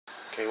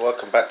Okay,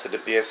 welcome back to the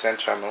BSN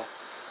channel.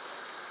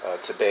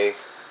 Today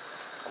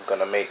I'm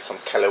gonna make some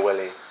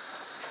kelewele,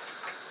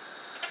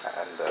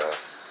 and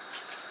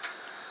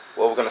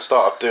what we're gonna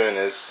start off doing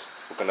is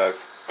we're gonna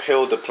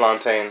peel the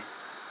plantain.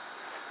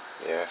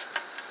 Yeah,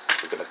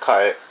 we're gonna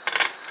cut it.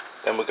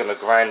 Then we're gonna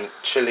grind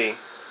chili.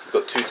 We've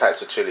got two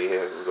types of chili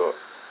here. We've got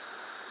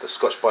the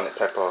Scotch bonnet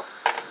pepper,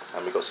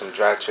 and we've got some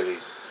dried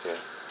chilies here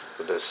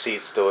with the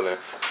seeds still in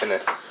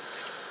it.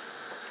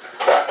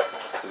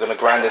 We're gonna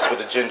grind this with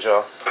the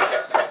ginger,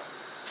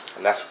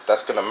 and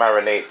that's gonna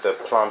marinate the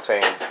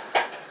plantain.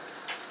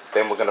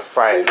 Then we're gonna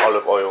fry it in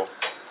olive oil,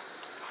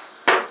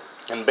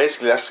 and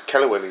basically that's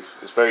kelewele.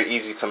 It's very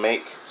easy to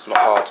make. It's not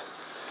hard.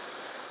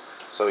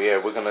 So yeah,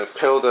 we're gonna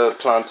peel the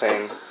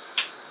plantain,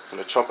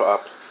 gonna chop it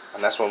up,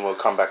 and that's when we'll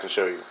come back and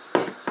show you.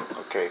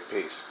 Okay,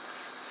 peace.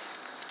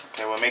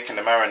 Okay, we're making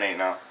the marinade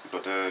now. We've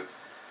got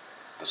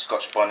the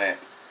Scotch bonnet,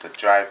 the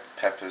dried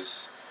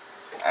peppers,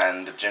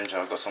 and the ginger.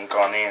 I've got some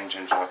Ghanaian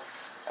ginger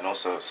and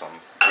also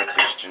some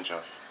British ginger.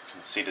 You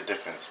can see the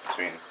difference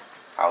between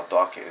how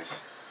dark it is.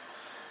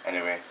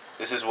 Anyway,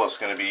 this is what's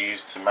going to be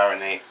used to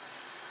marinate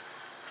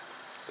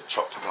the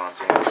chopped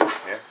plantain.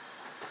 Yeah.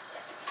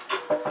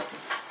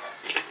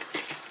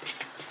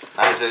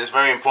 Now it's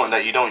very important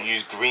that you don't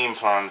use green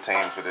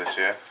plantain for this.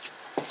 Yeah.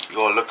 You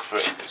gotta look for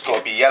it. It's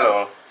gotta be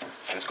yellow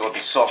and it's gotta be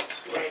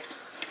soft. Red.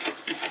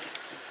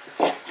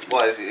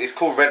 Well, it's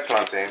called red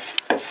plantain,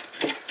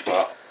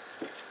 but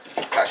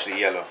it's actually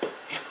yellow.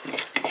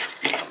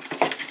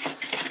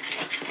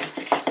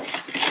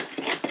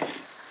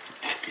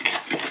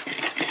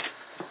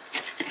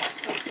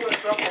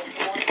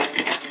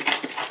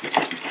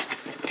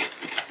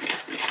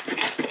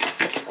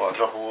 What, a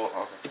drop of water?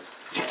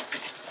 Okay.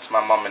 That's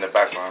my mum in the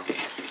background.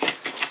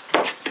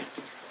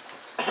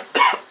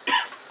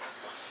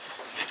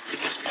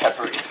 It's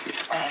peppery.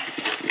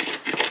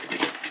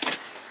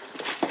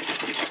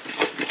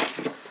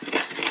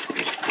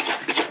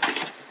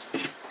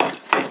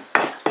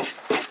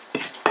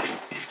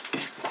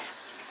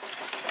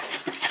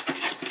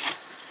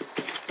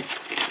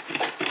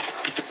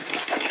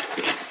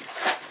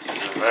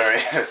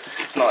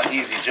 It's not an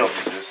easy job,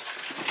 this is.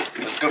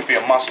 It's good for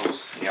your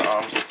muscles in your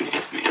arms.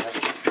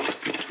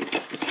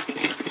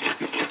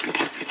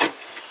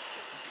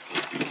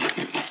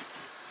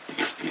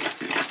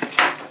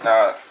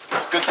 Now,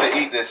 it's good to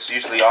eat this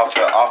usually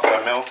after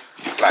a meal.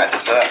 It's like a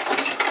dessert.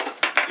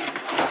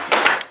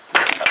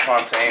 That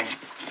plantain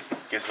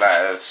gives like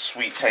a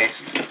sweet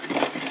taste.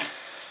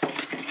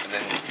 And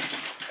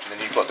then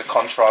you've got the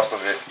contrast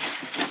of it,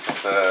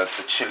 the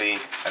chili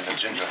and the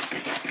ginger.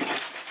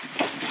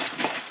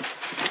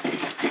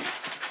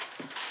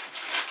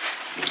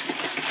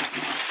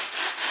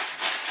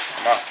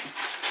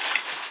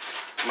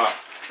 Come on.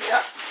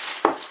 Yeah.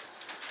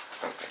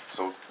 Okay,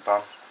 so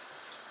done.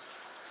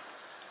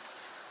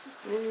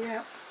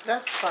 Yeah,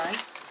 that's fine.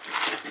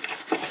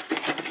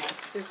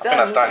 It's I think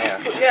that's done, yeah.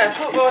 Yeah,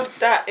 put all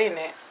that in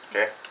it.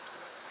 Okay.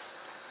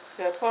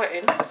 Yeah, pour it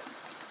in.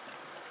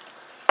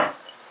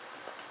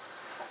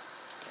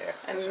 Yeah.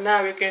 And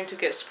now we're going to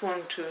get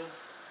spoon to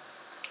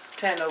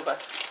turn over.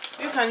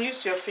 You can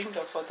use your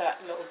finger for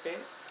that little bit.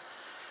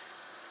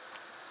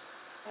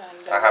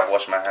 And I have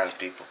washed my hands,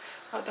 people.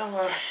 Oh, don't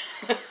worry.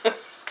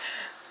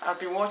 I've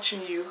been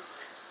watching you.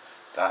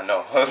 I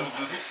know.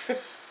 It's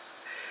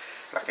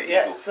like an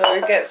eagle. So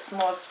we get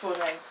small spoon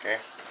and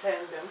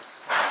turn them.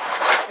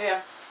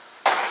 Yeah.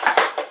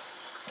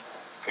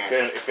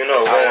 Okay. If you're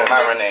not aware,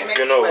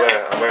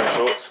 I'm wearing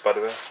shorts, by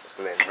the way. Just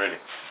to let you know. Really?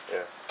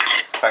 Yeah.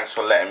 Thanks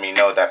for letting me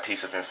know that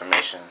piece of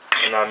information.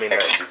 No, I mean,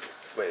 like,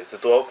 wait, is the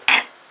door open?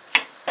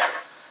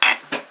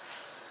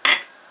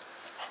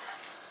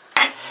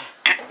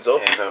 It's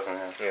open? Yeah, it's open,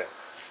 yeah.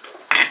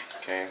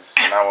 Okay,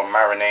 so now we'll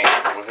marinate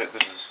with it.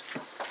 This is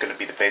going to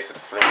be the base of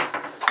the flavor. I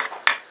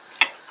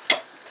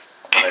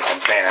don't know if I'm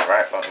saying that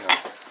right, but you know,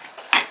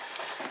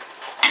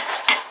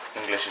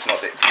 English is not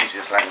the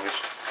easiest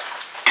language.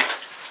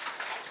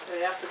 So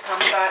you have to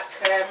come back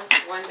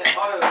when the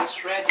oil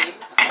is ready.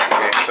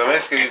 Okay, so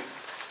basically,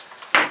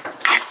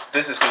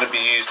 this is going to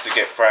be used to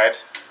get fried.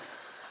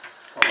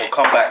 And we'll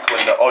come back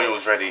when the oil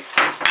is ready.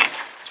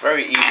 It's a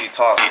very easy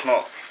task. It's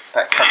not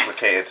that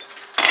complicated.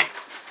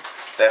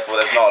 Therefore,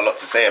 there's not a lot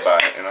to say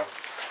about it, you know.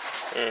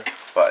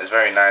 But it's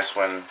very nice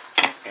when,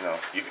 you know,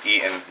 you've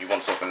eaten, you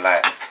want something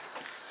light.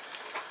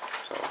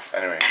 So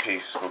anyway,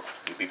 peace. We'll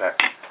be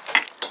back.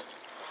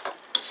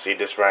 See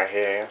this right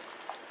here?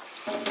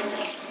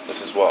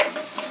 This is what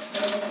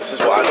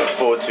I look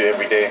forward to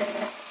every day.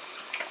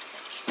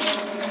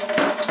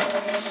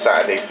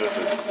 Saturday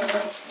fufu.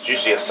 It's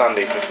usually a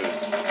Sunday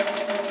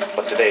fufu,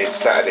 but today is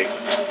Saturday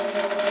fufu.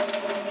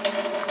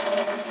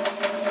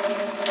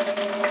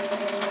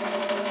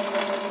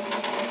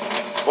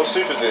 What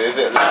soup is it? Is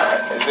it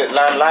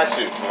lamb lye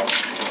soup?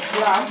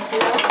 Lamb,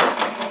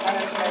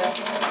 and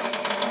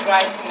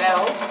dry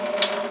snail,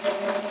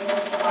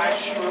 dry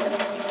shrimp.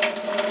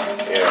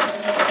 Yeah.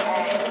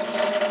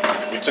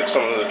 We took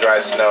some of the dry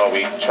snail.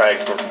 We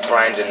tried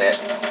grinding it,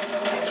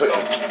 putting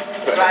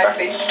it dry back.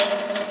 fish.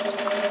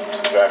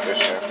 Dry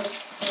fish, yeah.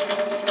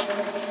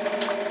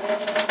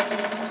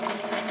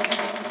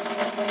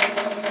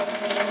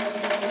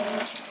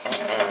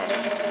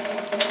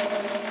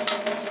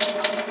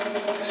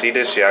 See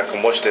this? Yeah, I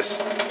can watch this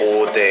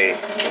all day.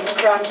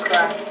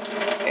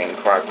 In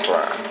cry.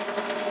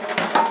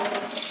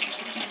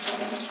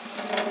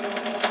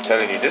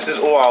 Telling you, this is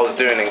all I was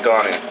doing in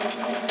Ghana.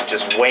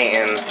 Just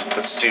waiting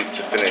for soup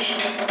to finish.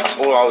 That's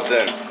all I was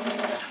doing.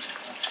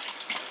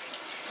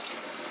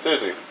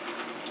 Seriously.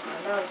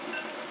 I know.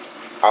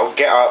 I'll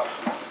get up,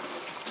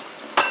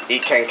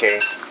 eat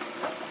kenke,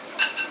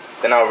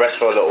 then I'll rest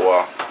for a little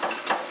while.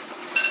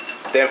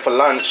 Then for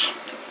lunch,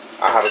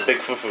 I'll have a big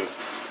fufu.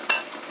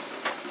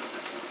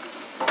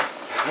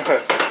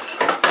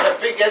 The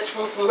biggest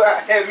fufu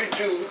at Heavy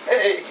Do.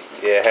 Hey.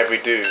 Yeah, Heavy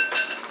Do.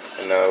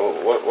 And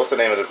what's the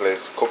name of the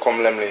place?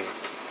 Kokomlemli.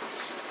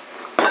 It's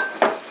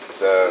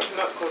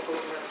Not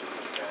Kokomlemli.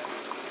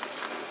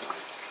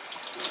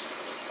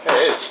 Yeah,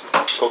 it is.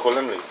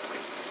 Kokomlemli.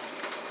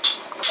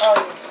 Oh.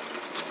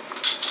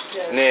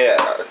 Yes. It's near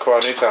Accra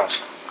New Town.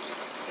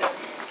 Yeah.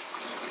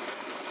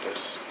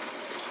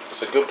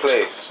 It's a good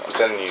place, I'm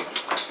telling you.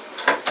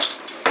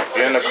 If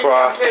you're in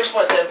Accra, Pay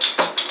for them.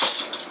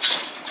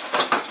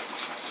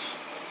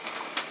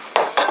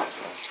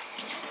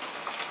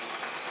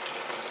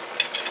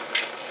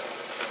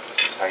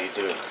 this is how you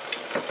do it.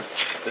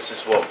 This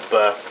is what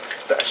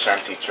birthed the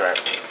Ashanti tribe,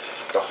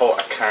 the whole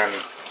Akan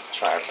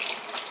tribe.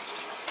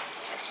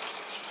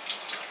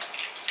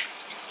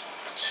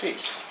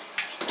 Jeez.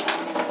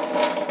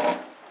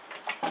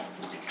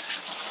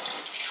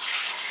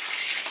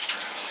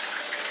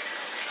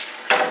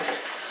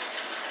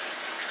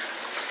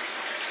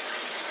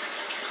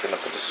 Gonna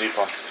put the soup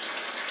on.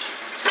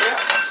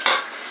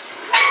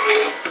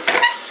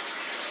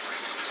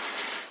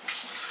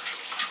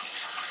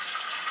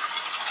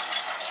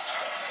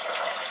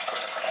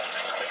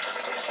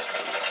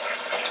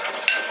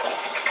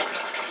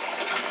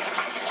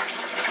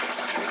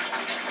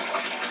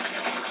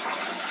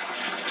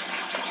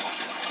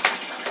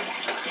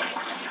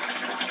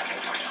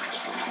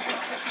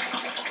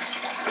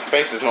 Your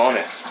face is not on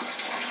it.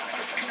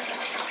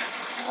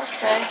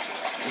 Okay.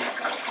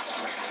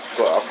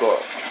 I've got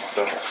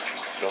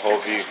the whole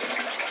view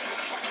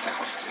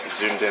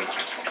zoomed in.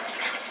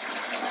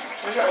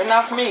 We got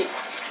enough meat.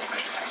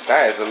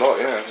 That is a lot,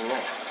 yeah, it's a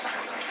lot.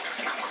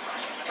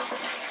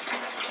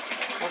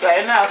 We got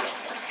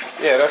enough.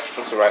 Yeah,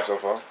 that's alright so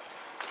far.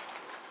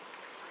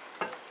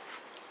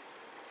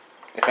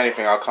 If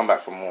anything, I'll come back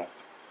for more.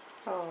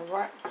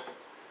 Alright.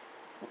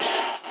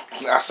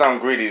 I sound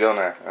greedy, don't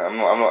I?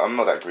 I'm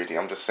not that greedy.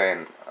 I'm just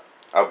saying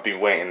I've been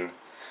waiting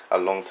a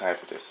long time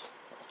for this.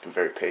 I've been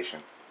very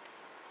patient.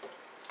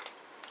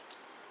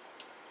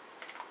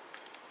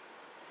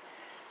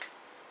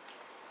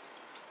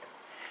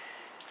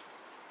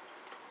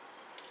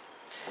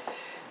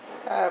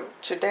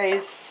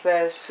 Today's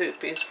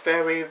soup is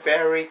very,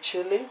 very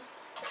chilly.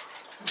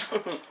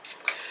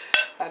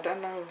 I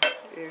don't know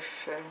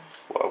if...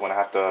 Well, I'm going to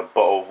have a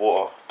bottle of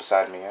water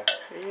beside me, yeah?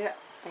 yeah,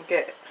 and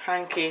get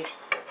hanky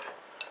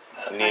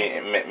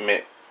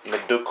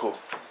Meduku.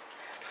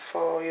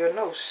 for your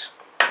nose.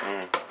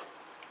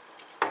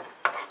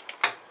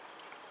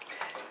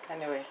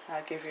 Anyway,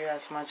 I'll give you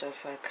as much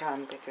as I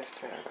can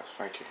because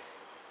Thank you.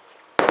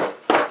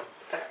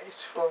 that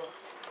is for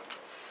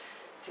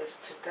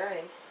just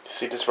today.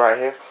 See this right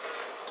here?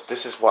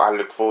 This is what I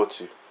look forward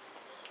to.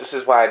 This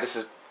is why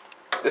it's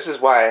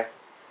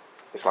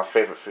my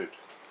favorite food.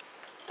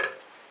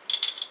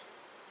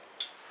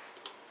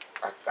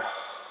 I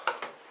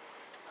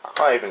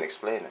can't even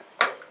explain it.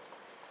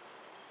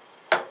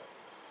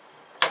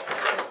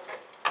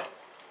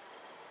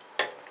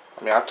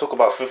 I mean, I talk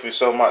about fufu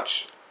so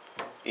much,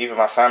 even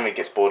my family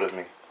gets bored of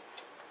me.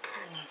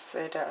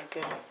 Say that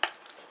again.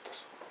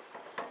 This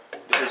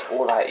is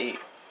all I eat.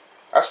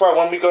 That's why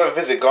when we go and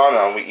visit Ghana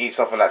and we eat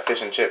something like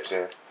fish and chips,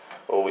 yeah,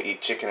 or we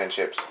eat chicken and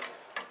chips,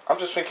 I'm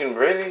just thinking,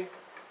 really?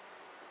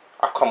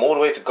 I've come all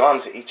the way to Ghana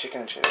to eat chicken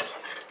and chips.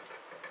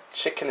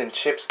 Chicken and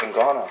chips in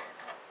Ghana.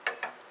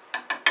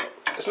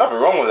 There's nothing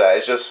wrong with that.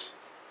 It's just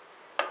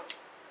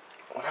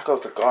when I go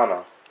to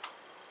Ghana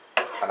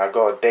and I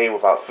go a day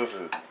without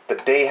fufu, the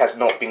day has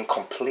not been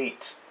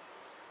complete.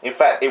 In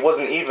fact, it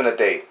wasn't even a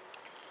day.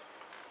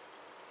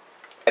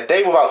 A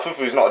day without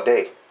fufu is not a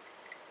day.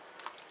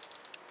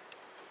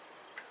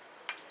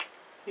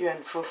 You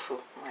and fufu,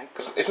 my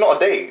God. It's not a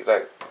day.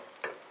 Like,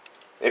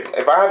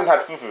 if I haven't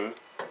had fufu,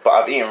 but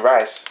I've eaten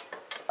rice,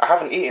 I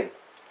haven't eaten.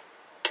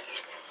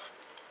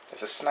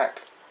 It's a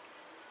snack.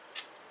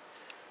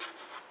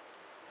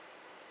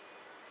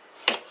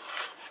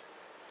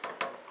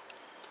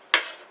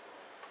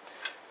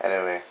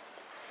 Anyway,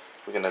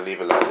 we're gonna leave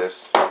it like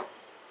this.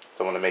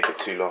 Don't want to make it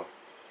too long.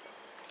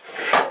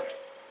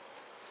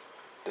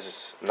 This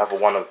is another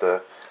one of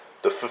the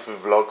Fufu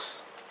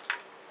vlogs.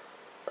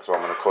 That's what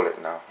I'm gonna call it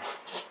now.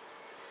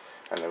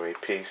 Anyway,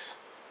 peace.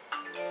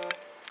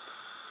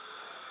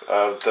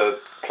 The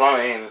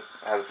plantain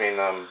has been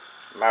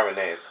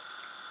marinated,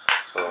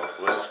 so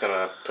we're just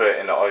gonna put it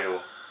in the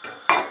oil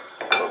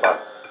for about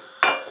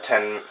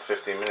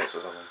 10-15 minutes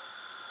or something,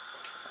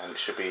 and it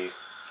should be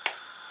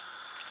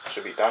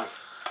done.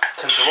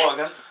 10 to what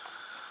again?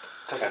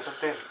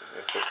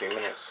 15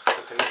 minutes.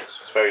 15 minutes.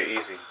 It's very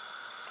easy.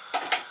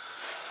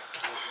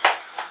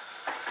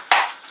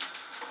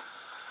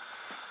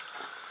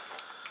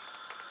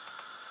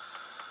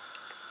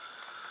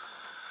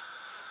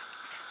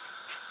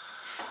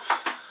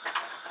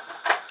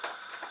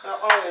 The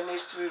oil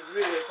needs to be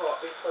really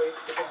hot before you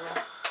put them in.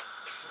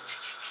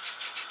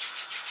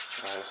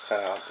 Alright, let's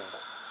turn it up then.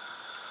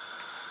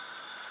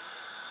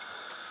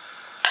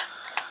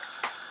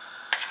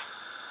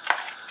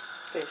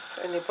 This,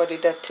 anybody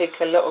that take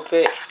a little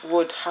bit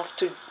would have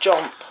to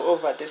jump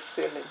over the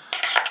ceiling.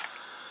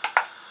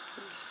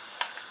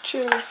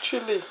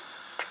 Chilli.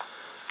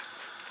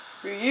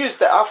 We use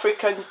the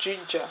African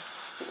ginger,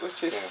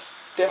 which is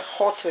the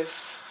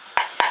hottest.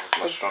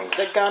 Much stronger.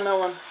 The Ghana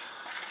one.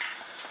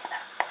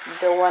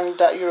 The one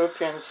that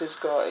Europeans has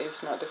got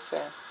is not the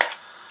same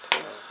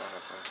taste.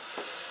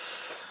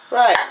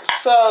 Right,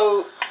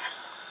 so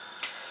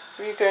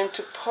we're going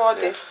to pour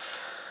this.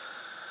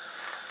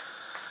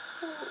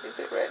 Ooh, is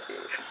it ready?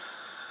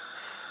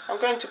 I'm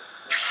going to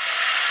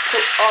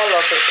put all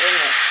of it in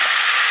it.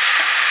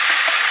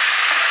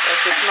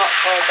 But it's not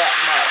all that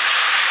much.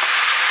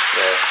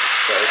 Yeah,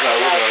 so it's not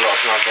really a lot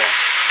of plantain.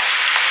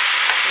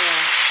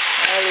 Yeah,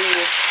 I only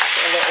use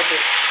a little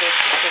bit.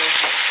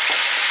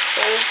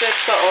 So it's just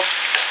sort of.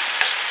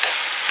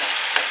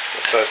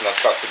 So it's not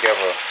stuck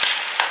together.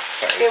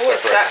 It was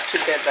stuck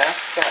together,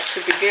 but to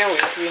begin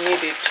with, we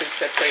needed to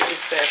separate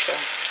itself and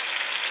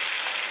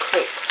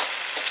cook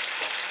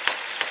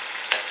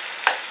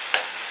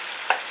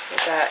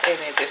without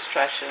any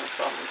distraction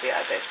from the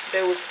others.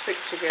 They will stick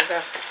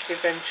together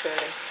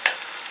eventually.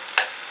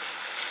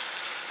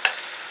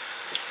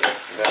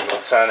 Then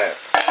we'll turn it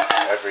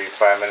every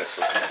 5 minutes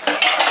or something.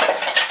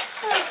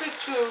 Every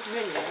 2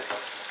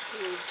 minutes.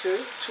 We'll do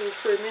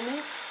 2-3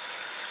 minutes,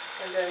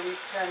 and then we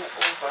turn it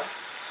over.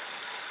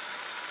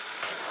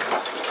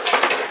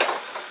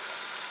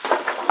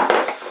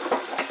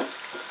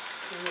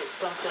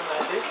 Something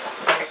like this,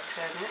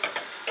 turn it.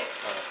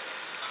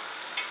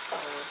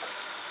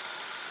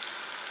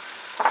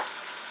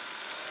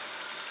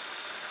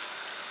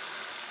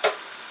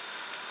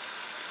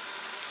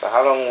 So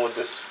how long would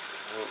this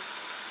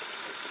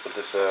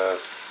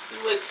You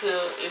wait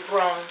till it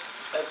browns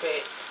a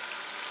bit.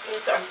 You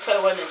can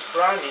tell when it's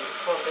browning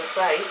from the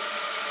sides,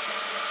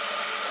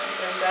 and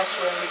then that's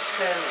when we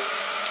turn it.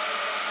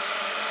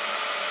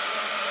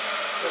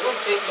 It won't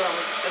take long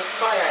because the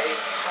fire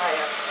is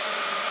higher.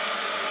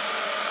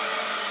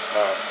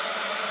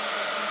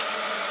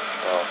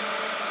 well,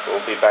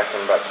 we'll be back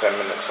in about 10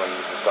 minutes when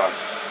this is done.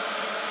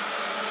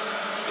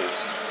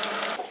 Peace.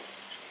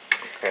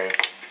 Okay,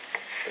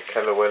 the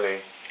Kelewele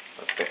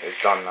is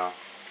done now.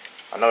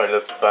 I know it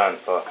looks burnt,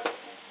 but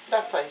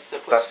That's how it's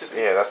supposed to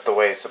be. yeah, that's the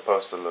way it's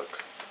supposed to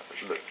look.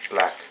 Look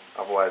black.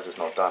 Otherwise, it's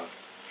not done.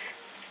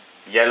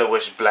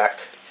 Yellowish black.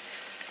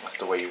 That's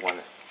the way you want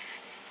it.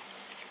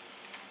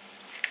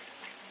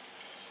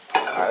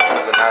 This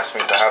is a nice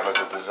thing to have as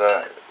a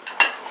dessert.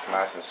 It's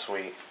nice and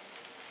sweet.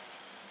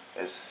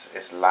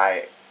 It's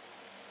light.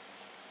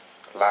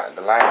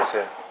 The lime is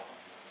here.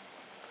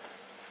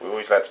 We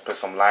always like to put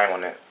some lime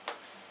on it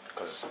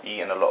because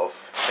eating a lot of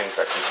things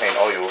that contain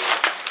oil,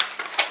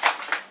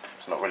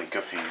 it's not really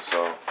good for you.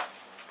 So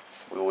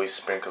we always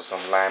sprinkle some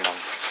lime on,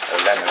 or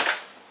lemon.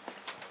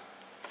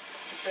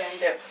 Then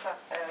the fat,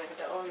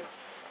 the oil.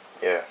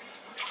 Yeah.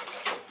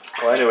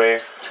 Well,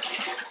 anyway,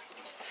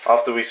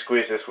 after we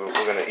squeeze this, we're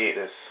gonna eat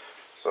this.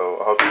 So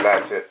I hope you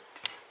liked it.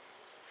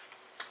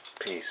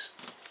 Peace.